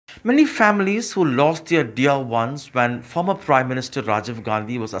Many families who lost their dear ones when former Prime Minister Rajiv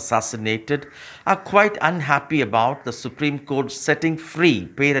Gandhi was assassinated are quite unhappy about the Supreme Court setting free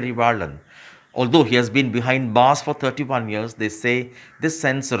Perarivalan. Although he has been behind bars for 31 years, they say this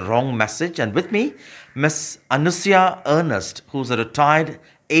sends a wrong message. And with me, Miss Anusia Ernest, who's a retired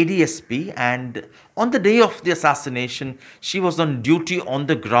ADSP, and on the day of the assassination, she was on duty on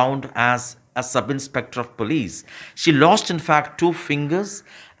the ground as a sub-inspector of police. She lost, in fact, two fingers,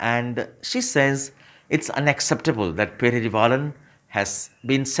 and she says it's unacceptable that Perarivalan has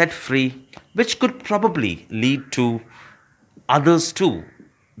been set free, which could probably lead to others too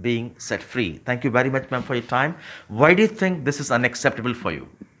being set free. Thank you very much, ma'am, for your time. Why do you think this is unacceptable for you?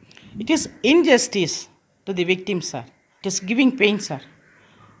 It is injustice to the victim, sir. It is giving pain, sir,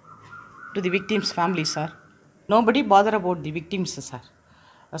 to the victim's family, sir. Nobody bother about the victims, sir.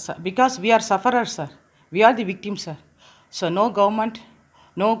 Sir, because we are sufferers, sir. We are the victims, sir. So no government,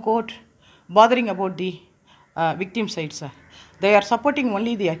 no court bothering about the victim side, sir. They are supporting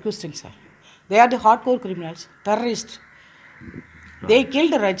only the accused, sir. They are the hardcore criminals, terrorists. They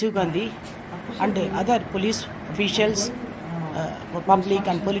killed Rajiv Gandhi and other police officials, public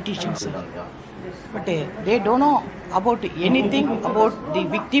and politicians, sir. But they don't know about anything about the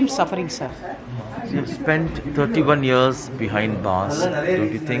victim's suffering, sir. You have spent 31 years behind bars.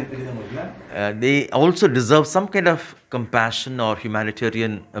 Don't you think they also deserve some kind of compassion or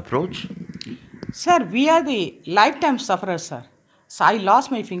humanitarian approach? Sir, we are the lifetime sufferers, sir. So I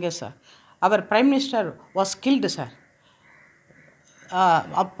lost my finger, sir. Our Prime Minister was killed, sir.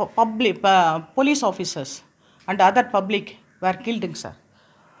 Police officers and other public were killed, sir.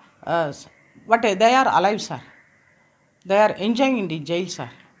 But they are alive, sir. They are enjoying in the jail, sir.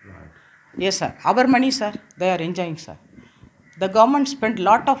 Right. Yes, sir. Our money, sir, they are enjoying, sir. The government spent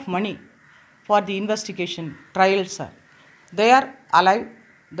lot of money for the investigation, trial, sir. They are alive.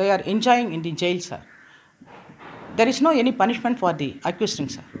 They are enjoying in the jail, sir. There is no any punishment for the accused,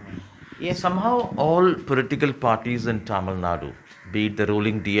 sir. Yes. Somehow all political parties in Tamil Nadu, be it the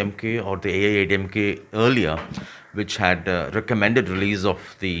ruling DMK or the AIADMK earlier, which had recommended release of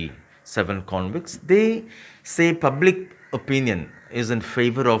the 7 convicts, they say public opinion is in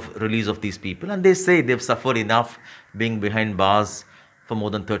favor of release of these people, and they say they've suffered enough being behind bars for more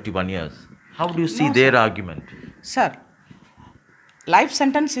than 31 years. How do you see their argument? Sir, life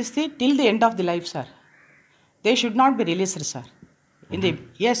sentence is till the end of the life, sir. They should not be released, sir.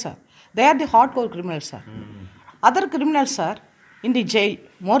 Yes, sir. They are the hardcore criminals, sir. Other criminals, sir, in the jail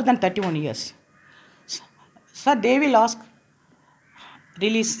more than 31 years. Sir, they will ask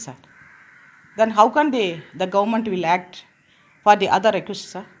release, sir. Then how can the government will act for the other accused,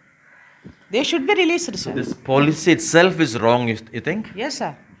 sir? They should be released, sir. This policy itself is wrong, you think? Yes,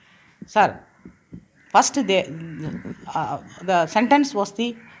 sir. Sir, first the sentence was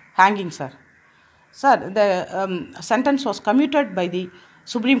the hanging, sir. Sir, the sentence was commuted by the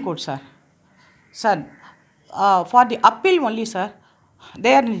Supreme Court, sir. Sir, for the appeal only, sir,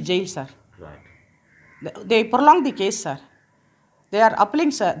 they are in jail, sir. Right. They prolong the case, sir. They are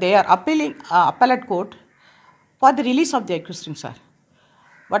appealing, sir. They are appealing appellate court for the release of the accused, sir.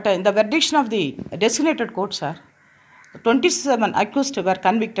 But in the verdict of the designated court, sir, 27 accused were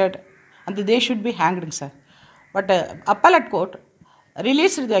convicted and they should be hanged, sir. But appellate court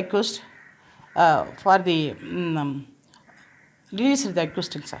released the accused for the released the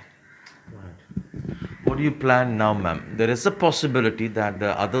accused, sir. Right. What do you plan now, ma'am? There is a possibility that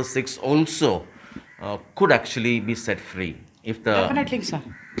the other 6 also could actually be set free. If the Definitely, sir.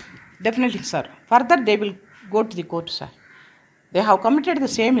 Definitely, sir. Further, they will go to the court, sir. They have committed the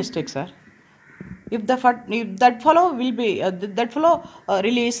same mistake, sir. If that fellow will be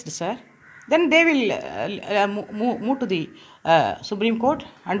released, sir, then they will move to the Supreme Court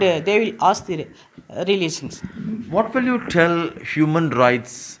and they will ask the releasing. What will you tell human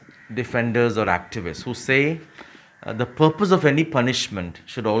rights defenders or activists who say the purpose of any punishment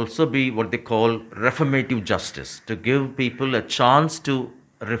should also be what they call reformative justice, to give people a chance to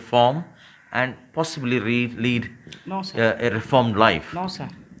reform and possibly lead a reformed life? No, sir.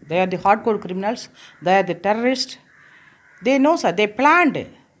 They are the hardcore criminals. They are the terrorists. They know, sir. They planned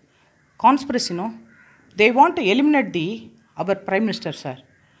conspiracy, no? They want to eliminate our Prime Minister, sir.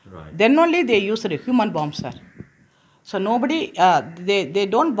 Right. Then only they used a human bomb, sir. So nobody, they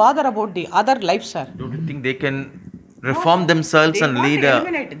don't bother about the other life, sir. Don't you think they can reform themselves and lead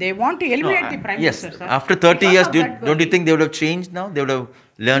They want to eliminate the Prime Minister, sir. After 30 years, don't you think they would have changed now? They would have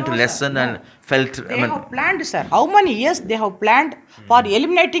learned a lesson and felt... They have planned, sir. How many years they have planned for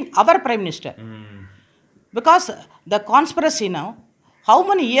eliminating our Prime Minister? Because the conspiracy now, how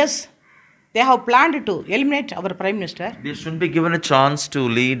many years they have planned to eliminate our Prime Minister. They shouldn't be given a chance to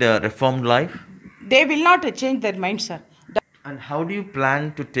lead a reformed life. They will not change their mind, sir. And how do you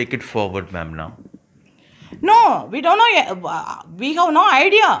plan to take it forward, ma'am, now? No, we don't know yet. We have no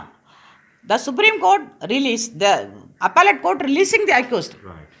idea. The Supreme Court released, the appellate court releasing the accused.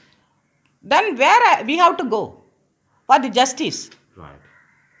 Right. Then where we have to go for the justice? Right.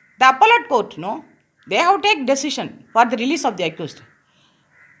 The appellate court, no, they have to take decision for the release of the accused.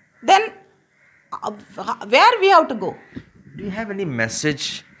 Then where we have to go? Do you have any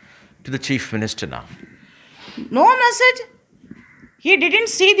message to the Chief Minister now? No message. He didn't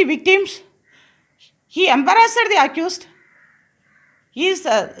see the victims. He embarrassed the accused.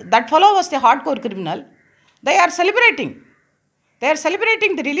 That fellow was the hardcore criminal. They are celebrating. They are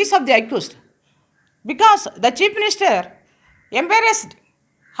celebrating the release of the accused. Because the Chief Minister embarrassed,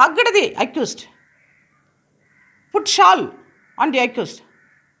 hugged the accused, put shawl on the accused.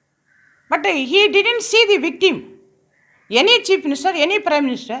 But he didn't see the victim. Any Chief Minister, any Prime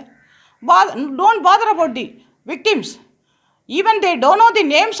Minister, don't bother about the victims. Even they don't know the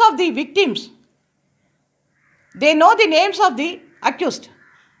names of the victims. They know the names of the accused.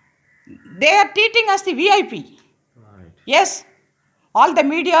 They are treating us the VIP. Right. Yes. All the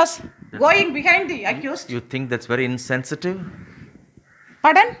medias going behind the accused. You think that's very insensitive?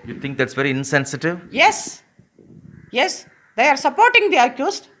 Pardon? You think that's very insensitive? Yes. Yes. They are supporting the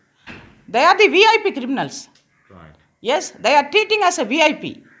accused. They are the VIP criminals. Right. Yes. They are treating us a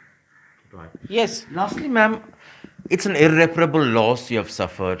VIP. Right. Yes. Lastly, ma'am, it's an irreparable loss you have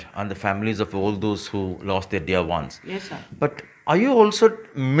suffered and the families of all those who lost their dear ones. Yes, sir. But are you also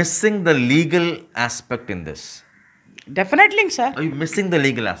missing the legal aspect in this? Definitely, sir. Are you missing the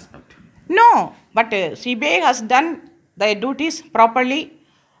legal aspect? No, but CBI has done their duties properly.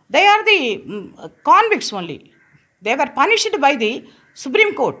 They are the convicts only. They were punished by the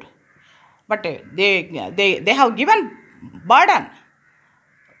Supreme Court. But they have given burden.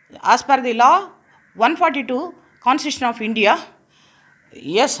 As per the law 142 Constitution of India,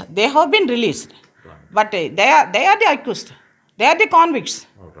 yes, they have been released. Right. But they are the accused. They are the convicts.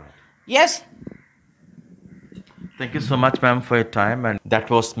 All right. Yes. Thank you so much, ma'am, for your time. And that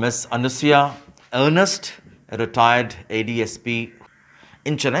was Miss Anusia Ernest, a retired ADSP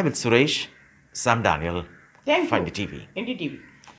in Chennai with Suresh, Sam Daniel, Thank you. NDTV. NDTV.